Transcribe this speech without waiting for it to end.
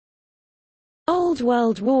Old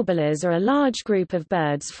World warblers are a large group of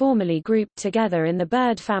birds formerly grouped together in the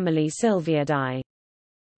bird family Sylvioidea.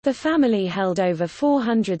 The family held over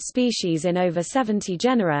 400 species in over 70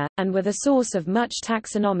 genera, and were the source of much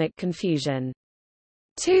taxonomic confusion.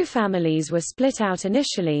 Two families were split out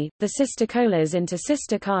initially, the Cisticolidae into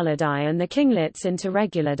Cisticolidae and the kinglets into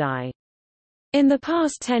Regulidae. In the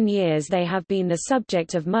past 10 years they have been the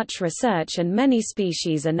subject of much research, and many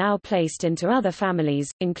species are now placed into other families,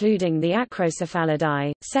 including the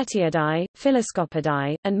Acrocephalidae, Cettiidae,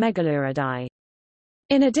 Phylloscopidae, and Megaluridae.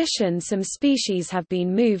 In addition, some species have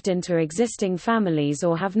been moved into existing families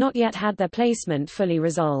or have not yet had their placement fully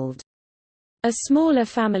resolved. A smaller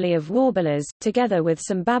family of warblers, together with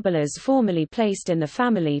some babblers formerly placed in the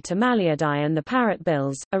family Timaliidae and the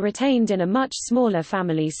parrotbills, are retained in a much smaller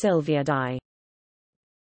family Sylvioidea.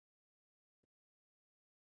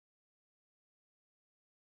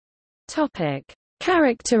 Topic: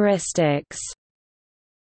 Characteristics.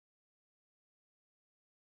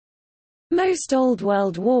 Most Old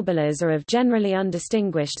World warblers are of generally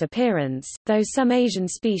undistinguished appearance, though some Asian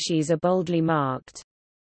species are boldly marked.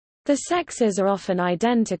 The sexes are often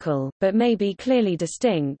identical, but may be clearly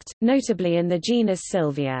distinct, notably in the genus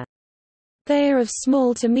Sylvia. They are of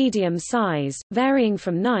small to medium size, varying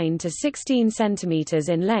from 9 to 16 cm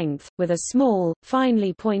in length, with a small,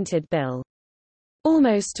 finely pointed bill.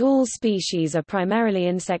 Almost all species are primarily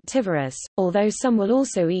insectivorous, although some will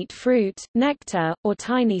also eat fruit, nectar, or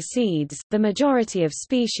tiny seeds. The majority of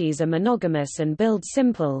species are monogamous and build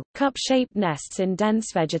simple, cup-shaped nests in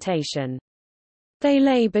dense vegetation. They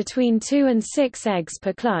lay between 2 and 6 eggs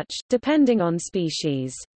per clutch, depending on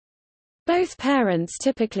species. Both parents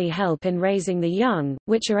typically help in raising the young,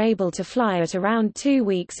 which are able to fly at around 2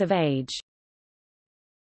 weeks of age.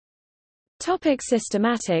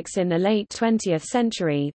 Systematics. In the late 20th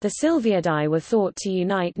century, the Sylvioidea were thought to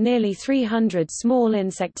unite nearly 300 small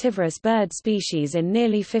insectivorous bird species in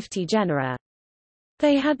nearly 50 genera.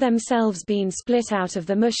 They had themselves been split out of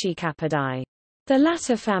the Muscicapidae. The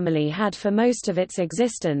latter family had for most of its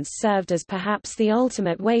existence served as perhaps the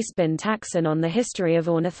ultimate wastebin taxon on the history of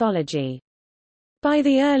ornithology. By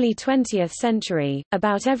the early 20th century,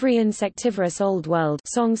 about every insectivorous Old World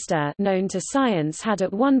songster known to science had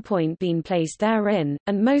at one point been placed therein,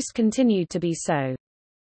 and most continued to be so.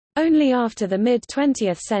 Only after the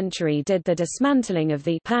mid-20th century did the dismantling of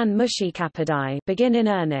the pan-Muscicapidae begin in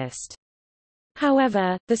earnest.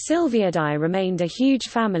 However, the Sylvioidea remained a huge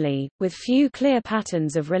family, with few clear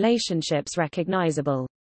patterns of relationships recognizable.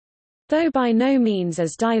 Though by no means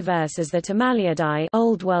as diverse as the Timaliidae,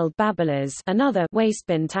 Old World babblers, another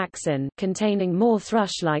wastebin taxon containing more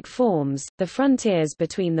thrush-like forms, the frontiers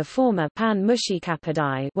between the former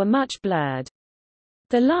pan-Muscicapidae were much blurred.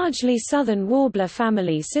 The largely southern warbler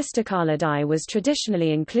family Cisticolidae was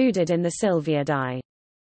traditionally included in the Sylvioidea.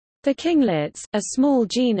 The kinglets, a small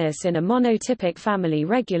genus in a monotypic family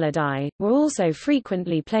Regulidae, were also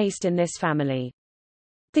frequently placed in this family.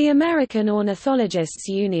 The American Ornithologists'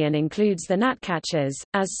 Union includes the gnatcatchers,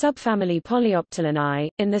 as subfamily Polyoptilinae.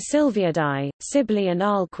 In the Sylvioidea, Sibley and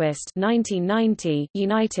Ahlquist 1990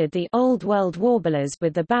 united the Old World warblers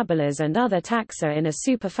with the babblers and other taxa in a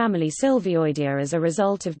superfamily Sylvioidea as a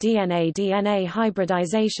result of DNA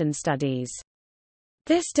hybridization studies.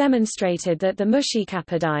 This demonstrated that the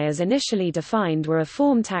Muscicapidae as initially defined were a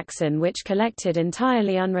form taxon which collected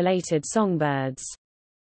entirely unrelated songbirds.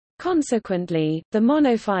 Consequently, the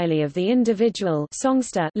monophyly of the individual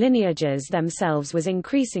songster lineages themselves was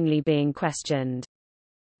increasingly being questioned.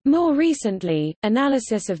 More recently,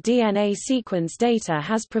 analysis of DNA sequence data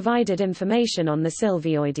has provided information on the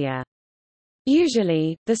Sylvioidea.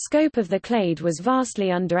 Usually, the scope of the clade was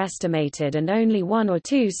vastly underestimated and only 1 or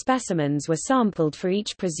 2 specimens were sampled for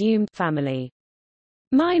each presumed family.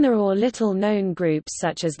 Minor or little-known groups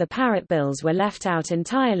such as the parrotbills were left out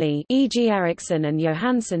entirely, e.g. Eriksson and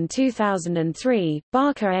Johansson 2003,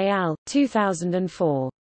 Barker et al. 2004.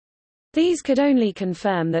 These could only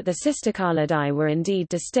confirm that the Cisticolidae were indeed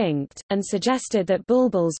distinct, and suggested that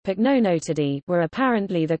bulbuls were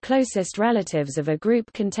apparently the closest relatives of a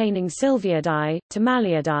group containing Sylvioidea,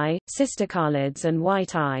 Timaliidae, Cisticolids and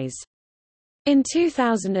white eyes. In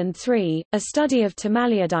 2003, a study of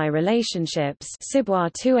Timaliidae relationships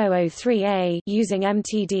Ciboire 2003a using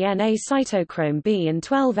mtDNA cytochrome B and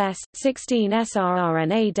 12s, 16s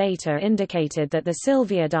rRNA data indicated that the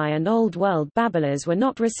Sylvioidea and Old World babblers were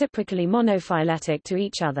not reciprocally monophyletic to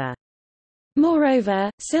each other.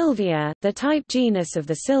 Moreover, Sylvia, the type genus of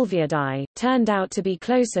the Sylvioidea, turned out to be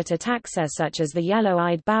closer to taxa such as the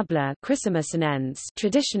yellow-eyed babbler Chrysomersonense,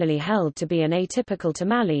 traditionally held to be an atypical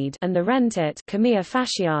Timalide, and the wrentit Camea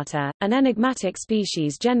fasciata, an enigmatic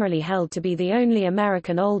species generally held to be the only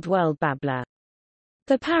American Old World babbler.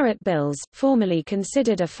 The parrotbills, formerly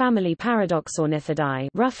considered a family Paradoxornithidae,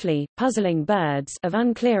 roughly, puzzling birds of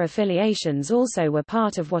unclear affiliations, also were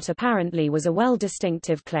part of what apparently was a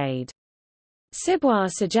well-distinctive clade. Ciboire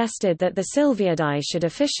suggested that the Sylvioidea should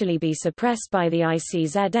officially be suppressed by the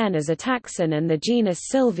ICZN as a taxon and the genus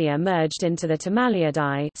Sylvia merged into the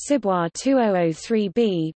Timalioidae Ciboire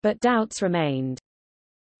 2003b, but doubts remained.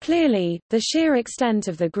 Clearly, the sheer extent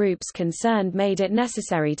of the groups concerned made it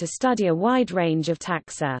necessary to study a wide range of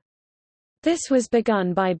taxa. This was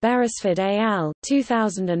begun by Beresford et al.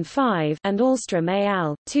 2005 and Alstrom et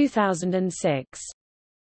al. 2006.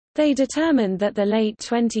 They determined that the late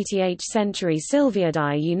 20th century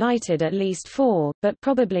Sylvioidea united at least 4, but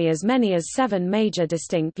probably as many as 7 major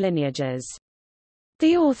distinct lineages.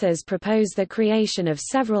 The authors propose the creation of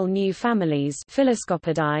several new families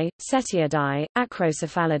Phylloscopidae, Cettiidae,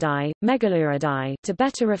 Acrocephalidae, Megaluridae to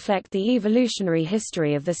better reflect the evolutionary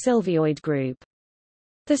history of the Sylvioid group.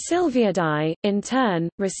 The Sylvioidea, in turn,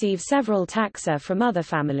 receive several taxa from other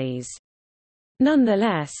families.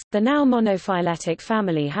 Nonetheless, the now monophyletic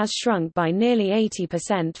family has shrunk by nearly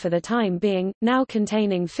 80% for the time being, now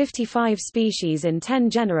containing 55 species in 10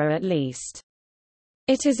 genera at least.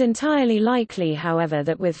 It is entirely likely, however,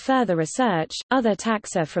 that with further research, other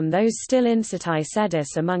taxa from those still iincertae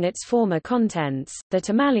sedis among its former contents, the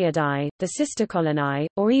Timalioidae, the Cisticolidae,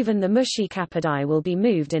 or even the Muscicapidae will be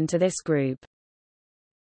moved into this group.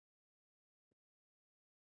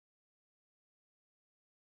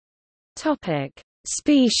 Topic: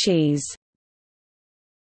 Species.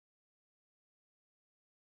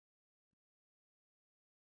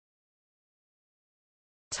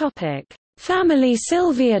 Topic: Family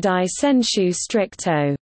Sylviidae sensu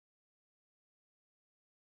stricto.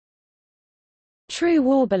 True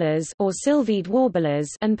warblers or sylviid warblers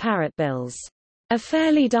and parrotbills. A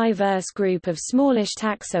fairly diverse group of smallish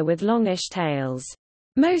taxa with longish tails.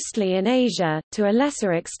 Mostly in Asia, to a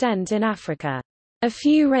lesser extent in Africa. A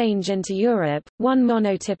few range into Europe, one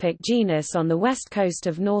monotypic genus on the west coast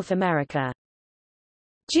of North America.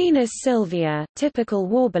 Genus Sylvia, typical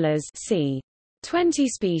warblers c. 20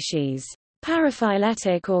 species.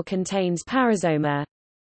 Paraphyletic or contains parasoma.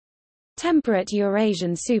 Temperate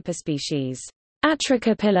Eurasian superspecies.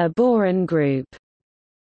 Atricapilla boron group.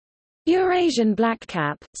 Eurasian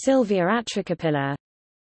blackcap, Sylvia atricapilla.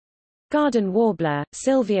 Garden warbler,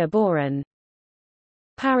 Sylvia boron.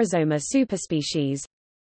 Parasoma superspecies.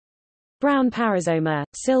 Brown parasoma,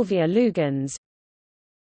 Sylvia lugens.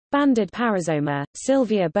 Banded parasoma,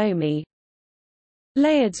 Sylvia boehmei.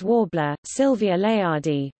 Layard's warbler, Sylvia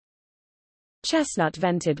layardi.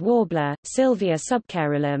 Chestnut-vented warbler, Sylvia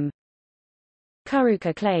subcaerulum.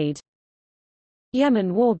 Kuruka clade.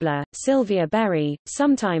 Yemen warbler, Sylvia berry,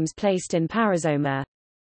 sometimes placed in parasoma.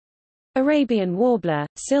 Arabian warbler,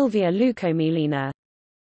 Sylvia leucomelina.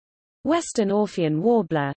 Western Orphean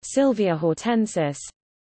warbler, Sylvia hortensis.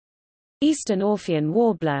 Eastern Orphean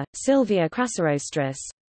warbler, Sylvia crassirostris.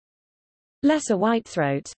 Lesser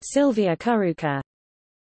whitethroat, Sylvia kuruka.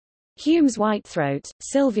 Hume's whitethroat,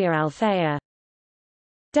 Sylvia althea.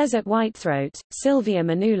 Desert whitethroat, Sylvia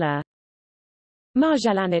manula.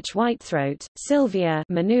 Magellanich whitethroat, Sylvia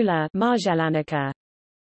manula magellanica.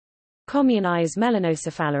 Communis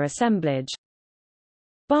melanocephala assemblage.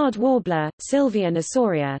 Barred warbler, Sylvia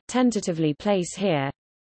nasauria, tentatively place here.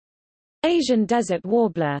 Asian desert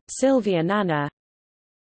warbler, Sylvia nana.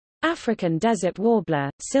 African desert warbler,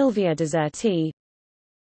 Sylvia deserti.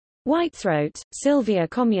 Whitethroat, Sylvia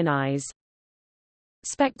communis.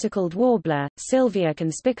 Spectacled warbler, Sylvia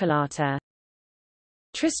conspiculata.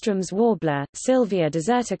 Tristram's warbler, Sylvia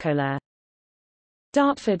deserticola.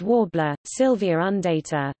 Dartford warbler, Sylvia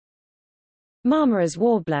undata. Marmara's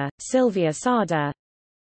warbler, Sylvia sarda.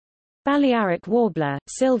 Balearic warbler,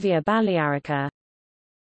 Sylvia balearica.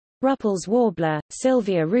 Ruppel's warbler,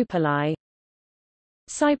 Sylvia rupeli.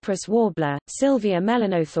 Cypress warbler, Sylvia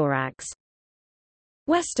melanothorax.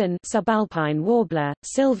 Western subalpine warbler,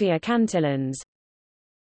 Sylvia cantillans.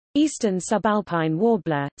 Eastern subalpine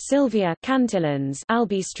warbler, Sylvia cantillans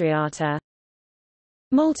albistriata.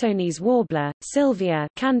 Moltonese warbler, Sylvia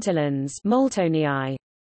cantillans moltonii.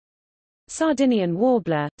 Sardinian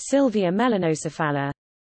warbler, Sylvia melanocephala.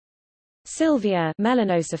 Sylvia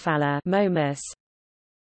melanocephala momus.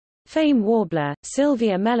 Fame warbler,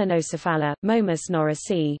 Sylvia melanocephala, momus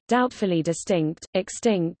norrisii, doubtfully distinct,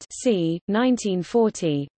 extinct c.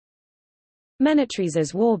 1940.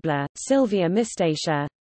 Menetrizes warbler, Sylvia mystacea.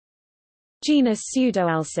 Genus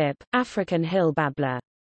Pseudoalsip, African hill babbler.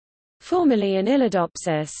 Formerly in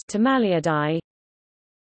Illidopsis, Pellorneidae.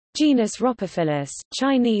 Genus Rhopophilus,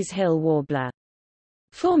 Chinese hill warbler.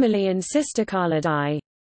 Formerly in Cisticolidae.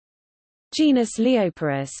 Genus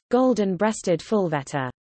Leoparus, golden-breasted fulveter.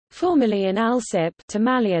 Formerly in Alsip,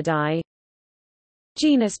 Pellorneidae.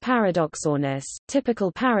 Genus Paradoxornis,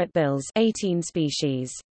 typical parrotbills, 18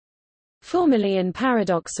 species. Formerly in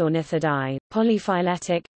Paradoxornithidae,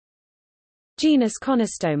 polyphyletic. Genus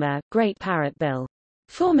Conostoma, great parrotbill.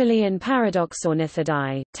 Formerly in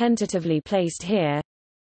Paradoxornithidae, tentatively placed here.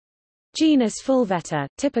 Genus Fulveta,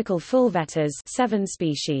 typical fulveters, 7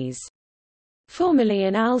 species. Formerly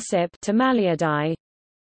in Alsip, Pellorneidae.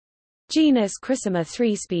 Genus Chrysoma,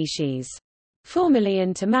 3 species. Formerly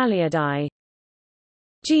in Pellorneidae.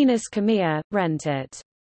 Genus Camea, Rentet.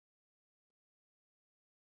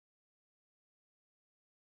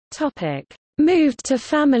 Topic: Moved to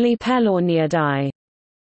family Pellorneidae.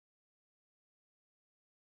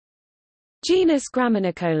 Genus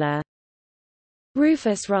Graminicola.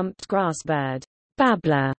 Rufous-rumped grassbird,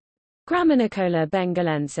 babbler, Graminicola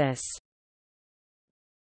bengalensis.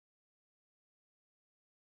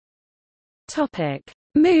 Topic: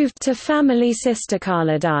 Moved to family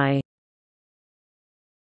Cisticolidae.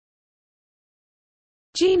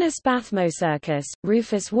 Genus Bathmocercus,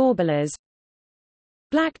 rufous warblers.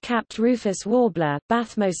 Black-capped rufous warbler,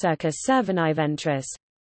 Bathmocercus cerviniventris.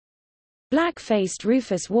 Black-faced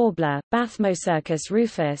rufous warbler, Bathmocercus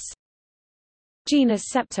rufus.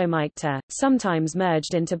 Genus Septomycta, sometimes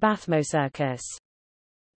merged into Bathmocercus.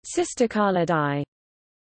 Cisticolidae.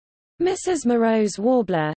 Mrs. Moreau's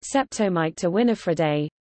warbler, Septomycta winifredae.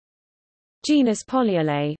 Genus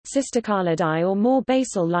Polyalae, Cisticolidae or more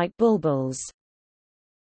basal-like bulbuls.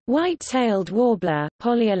 White-tailed warbler,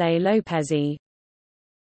 Polyalae lopezi.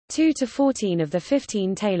 2 to 14 of the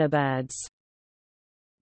 15 tailor birds.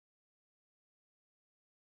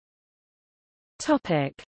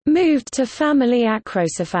 Topic: Moved to family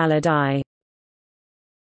Acrocephalidae.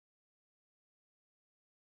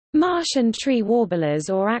 Marsh and tree warblers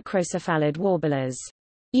or acrocephalid warblers.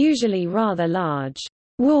 Usually rather large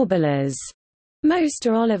warblers. Most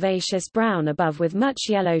are olivaceous brown above with much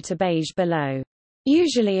yellow to beige below.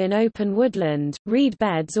 Usually in open woodland, reed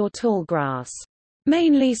beds or tall grass.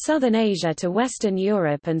 Mainly southern Asia to western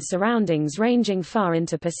Europe and surroundings ranging far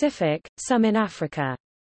into Pacific, some in Africa.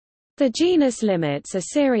 The genus limits are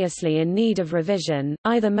seriously in need of revision,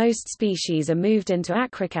 either most species are moved into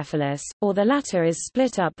Acrocephalus, or the latter is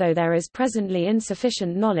split up, though there is presently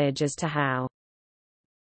insufficient knowledge as to how.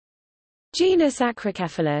 Genus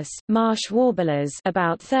Acrocephalus, marsh warblers,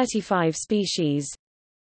 about 35 species.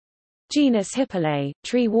 Genus Hippolae,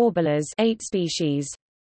 tree warblers, 8 species.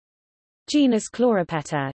 Genus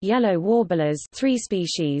Chloropeta, yellow warblers, 3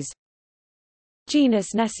 species.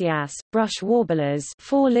 Genus Nessias, brush warblers,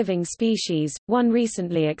 4 living species, 1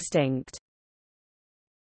 recently extinct.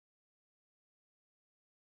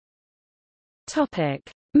 Topic: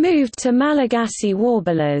 Moved to Malagasy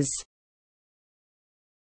warblers.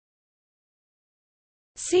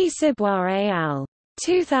 C. Ciboire et al.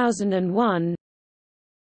 2001.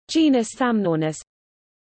 Genus Thamnornis.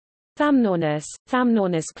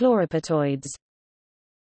 Thamnornis chloropetoides.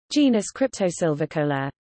 Genus Cryptosylvicola.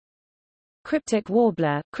 Cryptic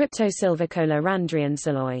warbler, Cryptosylvicola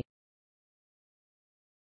randriansyloi.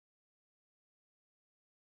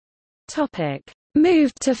 Topic: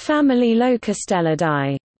 Moved to family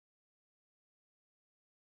Locustellidae.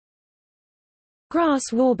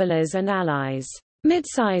 Grass warblers and allies.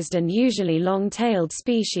 Mid-sized and usually long-tailed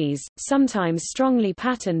species, sometimes strongly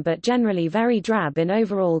patterned but generally very drab in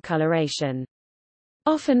overall coloration.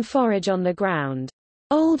 Often forage on the ground.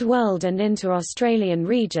 Old World and inter-Australian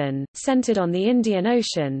region, centered on the Indian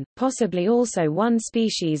Ocean, possibly also one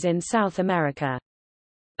species in South America.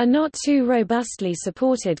 A not too robustly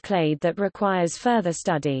supported clade that requires further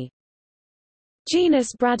study. Genus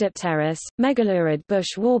Bradypterus, megalurid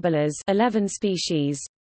bush warblers, 11 species.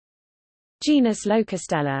 Genus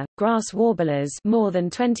Locustella, grass warblers, more than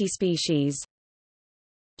 20 species.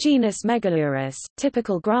 Genus Megalurus,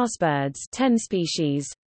 typical grassbirds, 10 species.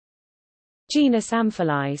 Genus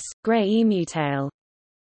Amphilis, grey emutail.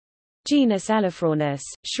 Genus Elaphronis,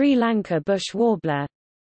 Sri Lanka bush warbler.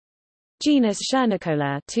 Genus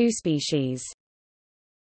Chernicola, 2 species.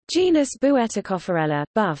 Genus Bueticopherella,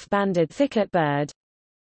 buff-banded thicket bird.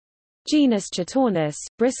 Genus Chatornis,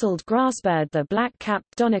 bristled grassbird. The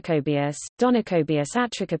black-capped Donychobius, Donychobius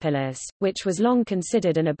atricapillus, which was long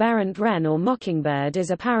considered an aberrant wren or mockingbird, is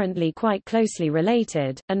apparently quite closely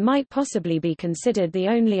related, and might possibly be considered the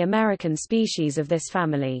only American species of this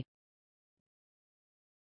family.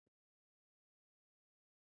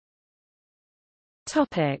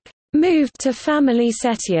 Moved to family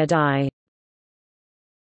Cettiidae.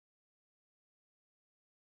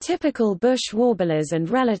 Typical bush warblers and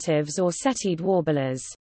relatives or settied warblers.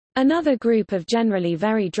 Another group of generally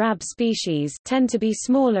very drab species tend to be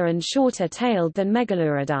smaller and shorter-tailed than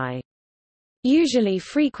Megalouridae. Usually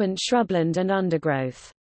frequent shrubland and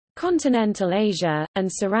undergrowth. Continental Asia, and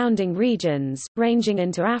surrounding regions, ranging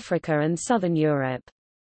into Africa and southern Europe.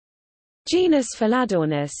 Genus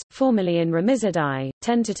Phelladornis, formerly in Rhomyzidae,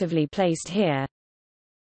 tentatively placed here.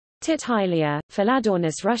 Tithylia,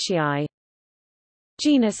 Phelladornis rushii.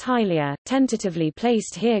 Genus Hylia, tentatively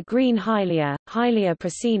placed here. Green Hylia, Hylia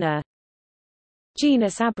prasina.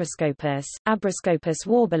 Genus Abroscopus, Abroscopus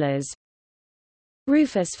warblers.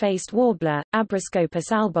 Rufous-faced warbler, Abroscopus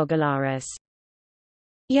albogularis.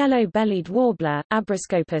 Yellow-bellied warbler,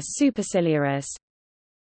 Abroscopus superciliaris.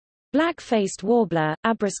 Black-faced warbler,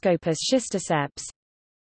 Abroscopus schistoceps.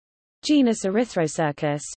 Genus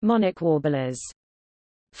Erythrocercus, monarch warblers.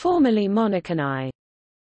 Formerly monarchinae.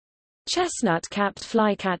 Chestnut-capped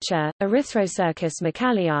flycatcher, Erythrocercus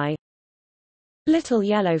macallii. Little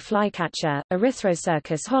yellow flycatcher,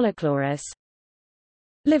 Erythrocercus holochloris.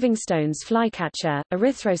 Livingstone's flycatcher,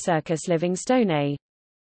 Erythrocercus livingstonae.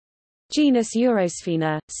 Genus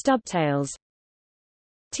Eurosphena, stubtails.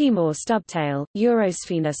 Timor stubtail,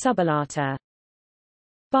 Eurosphena subulata.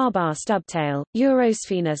 Barbar stubtail,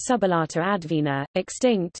 Eurosphena subulata advena,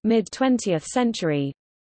 extinct mid-20th century.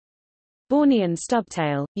 Bornean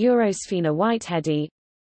stubtail, Eurosphena whiteheadi.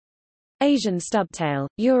 Asian stubtail,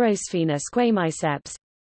 Eurosphena squamiceps.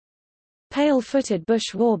 Pale-footed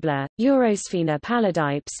bush warbler, Eurosphena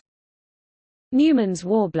pallidipes. Newman's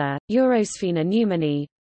warbler, Eurosphena newmani.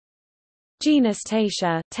 Genus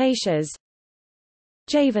Tatia, Tatias.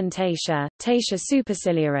 Javan Tatia, Tatia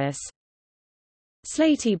superciliaris.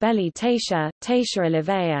 Slaty-bellied Tatia, Tatia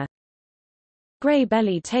olivea.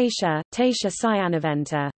 Grey-bellied Tatia, Tatia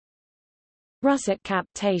cyanaventa.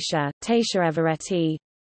 Russet-capped Tatia, Tatia everetti.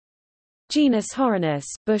 Genus Horinus,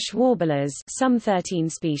 bush warblers, some 13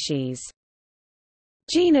 species.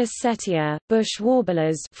 Genus Cettia, bush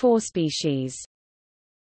warblers, 4 species.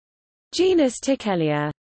 Genus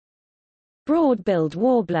Tichellia. Broad-billed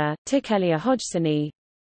warbler, Tichellia hodgsoni.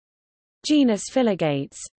 Genus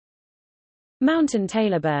Phyllogates. Mountain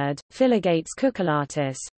tailorbird, Phyllogates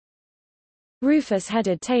cucullatus.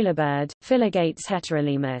 Rufous-headed tailorbird, Phyllogates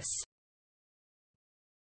heterolaemus.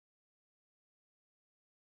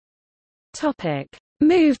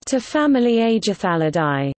 Moved to family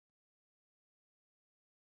Aegithalidae.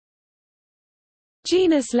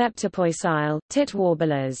 Genus Leptopoicile, tit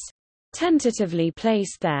warblers. Tentatively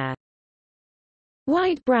placed there.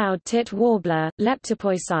 White-browed tit warbler,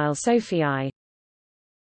 Leptopoicile sophii.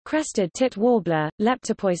 Crested tit warbler,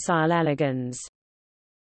 Leptopoicile elegans.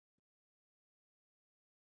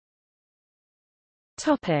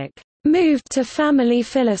 Moved to family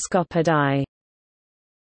Phylloscopidae.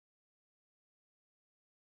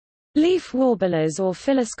 Leaf warblers or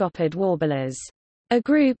phylloscopid warblers. A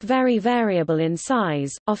group very variable in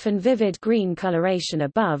size, often vivid green coloration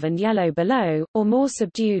above and yellow below, or more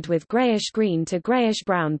subdued with grayish-green to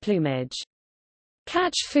grayish-brown plumage.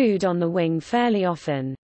 Catch food on the wing fairly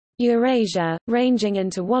often. Eurasia, ranging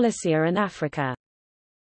into Wallacea and Africa.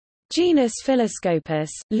 Genus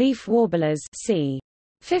Phylloscopus, leaf warblers, c.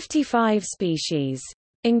 55 species.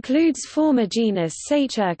 Includes former genus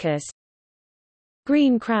Sacercus.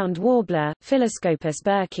 Green-crowned warbler, Phylloscopus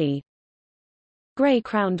burkii.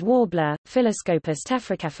 Grey-crowned warbler, Phylloscopus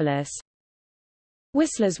tephrocephalus.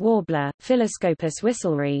 Whistler's warbler, Phylloscopus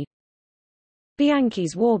whistleri.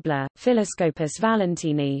 Bianchi's warbler, Phylloscopus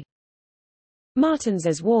valentini.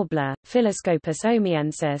 Martins's warbler, Phylloscopus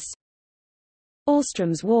omiensis.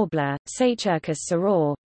 Alström's warbler, Sacercus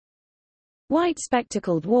soror.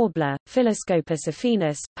 White-spectacled warbler, Phylloscopus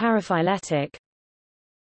affinis, paraphyletic.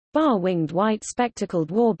 Bar-winged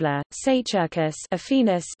white-spectacled warbler, Sacercus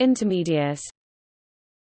affinis intermedius.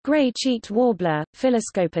 Grey-cheeked warbler,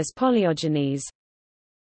 Phylloscopus polyogenes.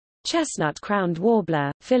 Chestnut-crowned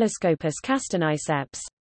warbler, Phylloscopus castaniceps.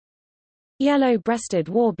 Yellow-breasted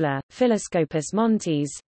warbler, Phylloscopus montes.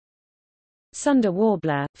 Sunder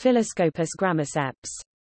warbler, Phylloscopus gramiceps.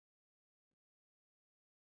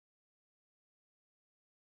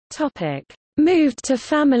 Moved to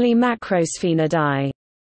family Macrosphenidae.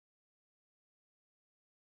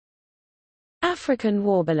 African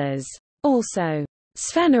warblers. Also,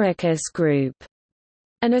 Sphenorhynchus group,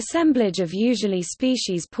 an assemblage of usually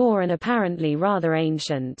species poor and apparently rather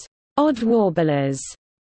ancient, odd warblers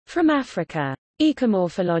from Africa.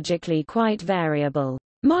 Ecomorphologically quite variable.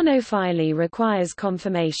 Monophyly requires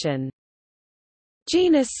confirmation.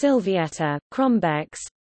 Genus Sylvioidea, crombecs.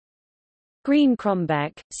 Green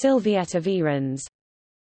crombec, Sylvioidea virens.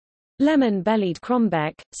 Lemon-bellied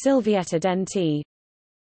crombec, Sylvioidea denti.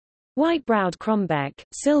 White-browed crombec,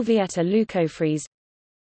 Sylvioidea leucophrys.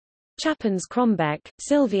 Chapin's crombec,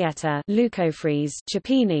 Sylvioidea leucophrys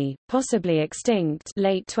Chapini, possibly extinct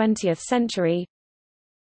late 20th century.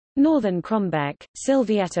 Northern crombec,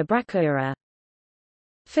 Sylvioidea brachyura.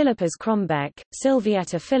 Philippa's crombec,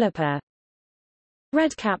 Sylvioidea philippa.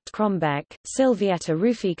 Red-capped crombec, Sylvioidea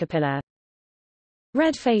ruficapilla.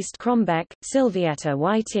 Red-faced crombec, Sylvioidea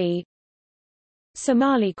whitei.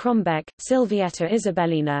 Somali crombec, Sylvioidea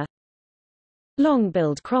isabellina.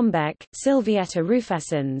 Long-billed crombec, Sylvioidea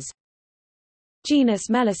rufescens. Genus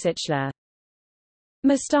Melicichla.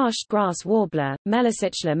 Mustached grass warbler,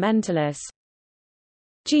 Melicichla mentalis.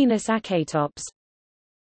 Genus Acatops.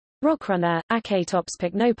 Rockrunner, Acatops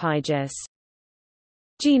pycnopygus.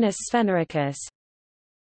 Genus Sphenorhynchus.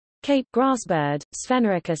 Cape grassbird,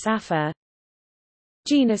 Sphenorhynchus afer.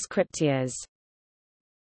 Genus Crypteas.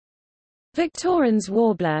 Victorin's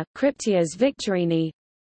warbler, Crypteas victorini.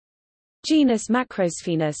 Genus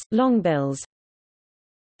Macrosphenidae, longbills.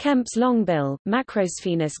 Kemp's longbill,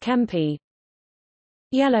 Macrosphenidae kempi.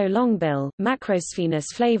 Yellow longbill, Macrosphenidae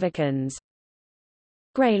flavicans.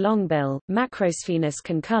 Grey longbill, Macrosphenidae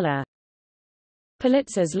concolor.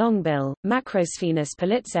 Politzer's longbill, Macrosphenidae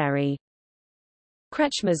politzeri.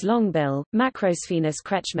 Kretschmer's longbill, Macrosphenidae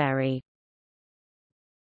kretschmeri.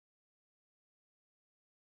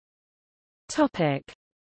 Topic: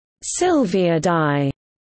 Sylvioidea.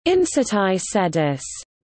 Iincertae sedis.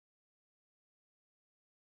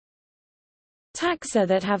 Taxa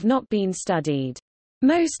that have not been studied.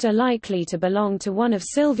 Most are likely to belong to one of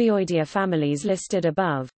Sylvioidea families listed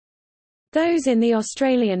above. Those in the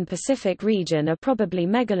Australian Pacific region are probably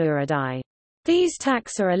Megalouridae. These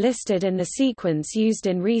taxa are listed in the sequence used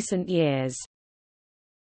in recent years.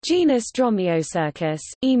 Genus Dromaeocercus,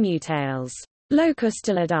 emutails.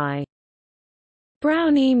 Locustellidae.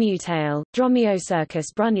 Brown emutail,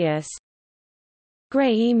 Dromaeocercus brunneus.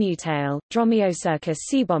 Grey emutail, Dromaeocercus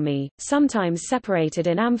seebohmi, sometimes separated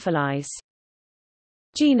in amphilis.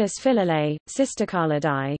 Genus Phylloscopidae,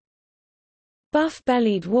 Cisticolidae.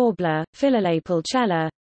 Buff-bellied warbler, Phylloscopidae pulchella.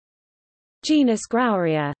 Genus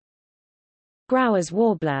Graueria. Grauer's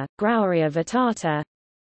warbler, Graueria vittata.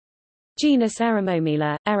 Genus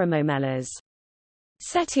Eremomela, Eremomelas.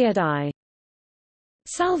 Cettiidae.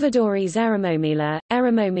 Salvadori's Eremomela,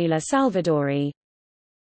 Eremomela salvadori.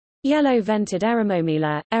 Yellow-vented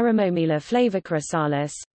Eremomela, Eremomela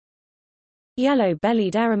flavicorasalis.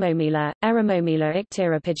 Yellow-bellied Eremomela, Eremomela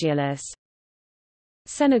icteropigialis.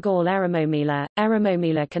 Senegal Eremomela,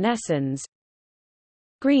 Eremomela canescens.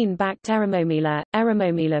 Green-backed Eremomela,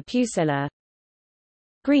 Eremomela pusilla.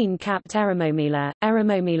 Green-capped Eremomela,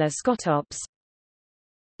 Eremomela scotops.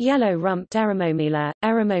 Yellow-rumped Eremomela,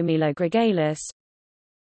 Eremomela gregalis.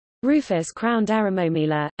 Rufous-crowned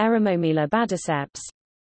Eremomela, Eremomela badiceps.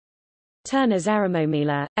 Turner's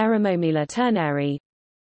Eremomela, Eremomela turneri.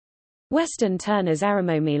 Western Turner's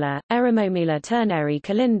Eremomela, Eremomela turneri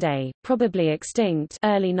Calindae, probably extinct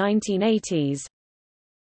early 1980s.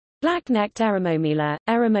 Black-necked Eremomela,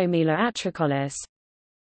 Eremomela atricollis.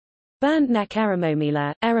 Burnt-neck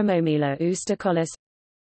Eremomela, Eremomela oosticollis.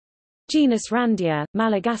 Genus Randia,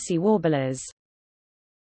 Malagasy warblers.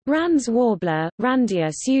 Rand's warbler,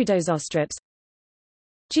 Randia pseudozostrips.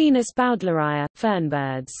 Genus Bowdleria,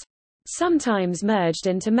 fernbirds. Sometimes merged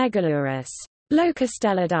into Megalourus.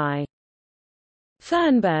 Locustellidae.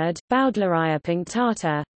 Fernbird, Bowdleria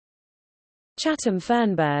punctata. Chatham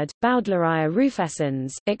fernbird, Bowdleria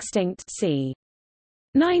rufescens, extinct c.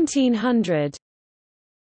 1900.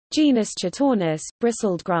 Genus Chatornis,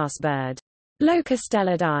 bristled grassbird.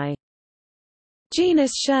 Locustellidae.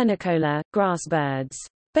 Genus Schernicola, grassbirds.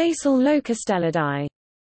 Basal Locustellidae.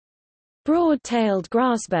 Broad-tailed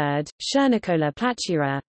grassbird, Schernicola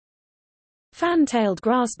platura. Fan-tailed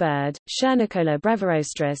grassbird, Schernicola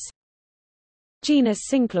brevirostris. Genus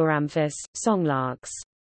Syncloramphus, songlarks.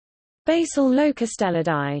 Basal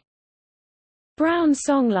Locustellidae. Brown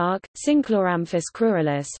songlark, Syncloramphus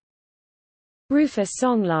cruralis. Rufous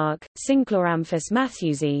songlark, Syncloramphus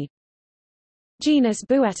matthewsi. Genus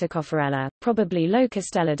Bueticofferella, probably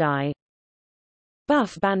Locustellidae.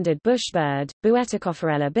 Buff-banded bushbird,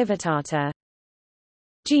 Bueticofferella bivitata.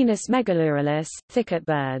 Genus Megalourus, thicket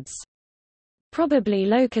birds. Probably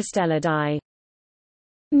Locustellidae.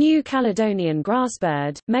 New Caledonian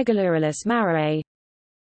grassbird, Megalurulus marroae.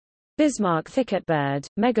 Bismarck thicketbird,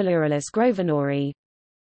 Megalurulus grosvenori.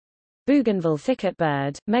 Bougainville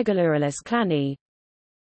thicketbird, Megalurulus clani.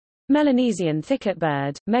 Melanesian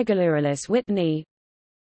thicketbird, Megalurulus whitney.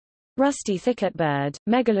 Rusty thicketbird,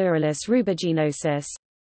 Megalurulus rubiginosus.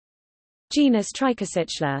 Genus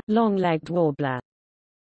Trichositchla, long-legged warbler.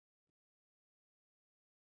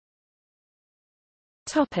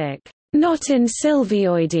 Topic: Not in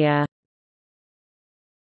Sylvioidea.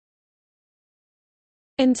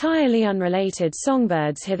 Entirely unrelated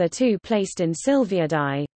songbirds hitherto placed in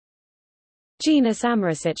Sylvioidea. Genus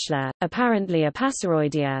Amricichla, apparently a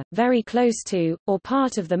Passeroidea, very close to, or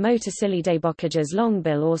part of the Motacillidae Bocage's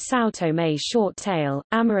longbill or São Tomé short tail,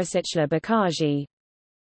 Amricichla bocaji.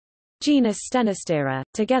 Genus Stenostera,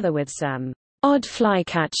 together with some odd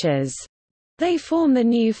flycatchers. They form the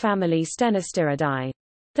new family Stenosteridae.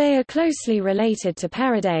 They are closely related to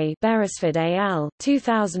Peridae, Beresford al.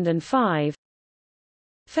 2005.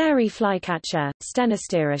 Fairy flycatcher,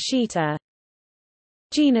 Stenostera sciata.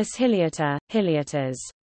 Genus Hiliota, Hiliotas.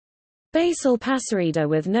 Basal passerida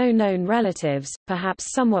with no known relatives,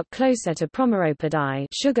 perhaps somewhat closer to Promeropidae,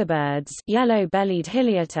 sugarbirds, yellow-bellied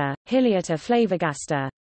Hiliota, Hiliota flavogaster.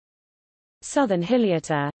 Southern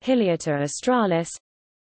Hiliota, Hiliota australis.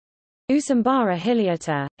 Usambara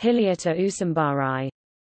Hiliota, Hiliota usambari.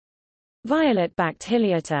 Violet-backed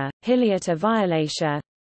Hiliota, Hiliota violacea.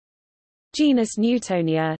 Genus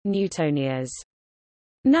Newtonia, Newtonias.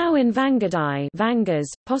 Now in Vangidae, Vangas,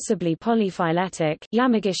 possibly polyphyletic,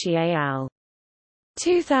 Yamagishi al.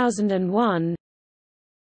 2001.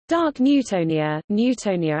 Dark Newtonia,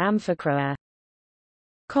 Newtonia amphicroa.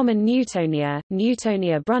 Common Newtonia,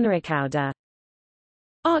 Newtonia brunnericauda.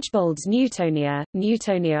 Archbold's Newtonia,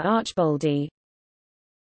 Newtonia archboldi.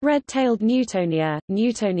 Red-tailed Newtonia,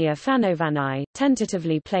 Newtonia fanovani,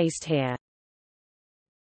 tentatively placed here.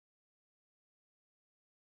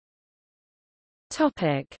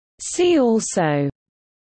 Topic. See also: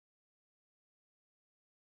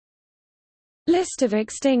 List of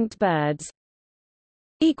extinct birds.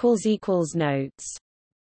 Notes